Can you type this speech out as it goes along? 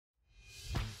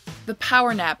The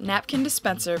PowerNap napkin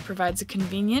dispenser provides a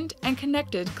convenient and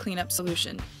connected cleanup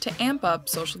solution to amp up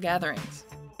social gatherings.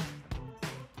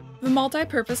 The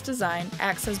multi-purpose design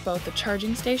acts as both a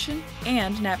charging station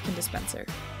and napkin dispenser.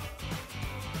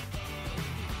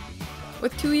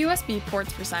 With 2 USB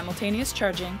ports for simultaneous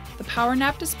charging, the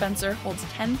PowerNap dispenser holds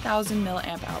 10,000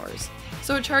 mAh,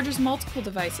 so it charges multiple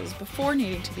devices before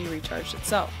needing to be recharged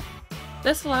itself.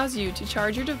 This allows you to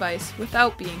charge your device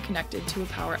without being connected to a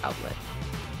power outlet.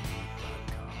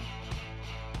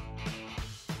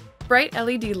 Bright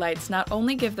LED lights not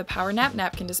only give the PowerNap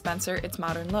napkin dispenser its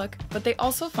modern look, but they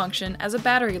also function as a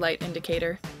battery light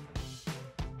indicator.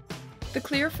 The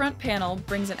clear front panel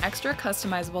brings an extra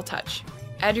customizable touch.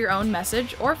 Add your own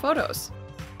message or photos.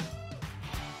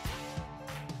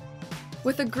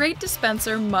 With a great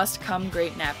dispenser must come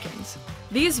great napkins.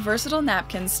 These versatile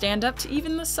napkins stand up to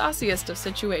even the sauciest of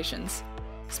situations.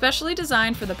 Specially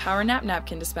designed for the PowerNap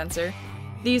napkin dispenser,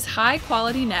 these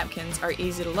high-quality napkins are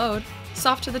easy to load,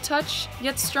 soft to the touch,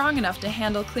 yet strong enough to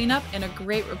handle cleanup and a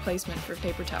great replacement for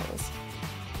paper towels.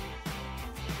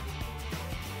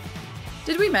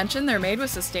 Did we mention they're made with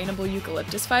sustainable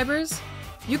eucalyptus fibers?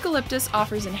 Eucalyptus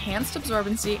offers enhanced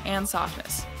absorbency and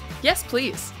softness. Yes,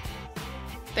 please!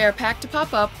 They are packed to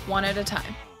pop up one at a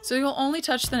time, so you'll only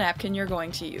touch the napkin you're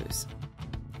going to use.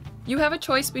 You have a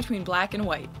choice between black and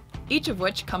white, each of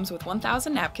which comes with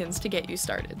 1,000 napkins to get you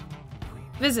started.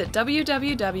 Visit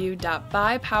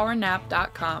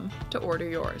www.buypowernap.com to order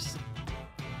yours.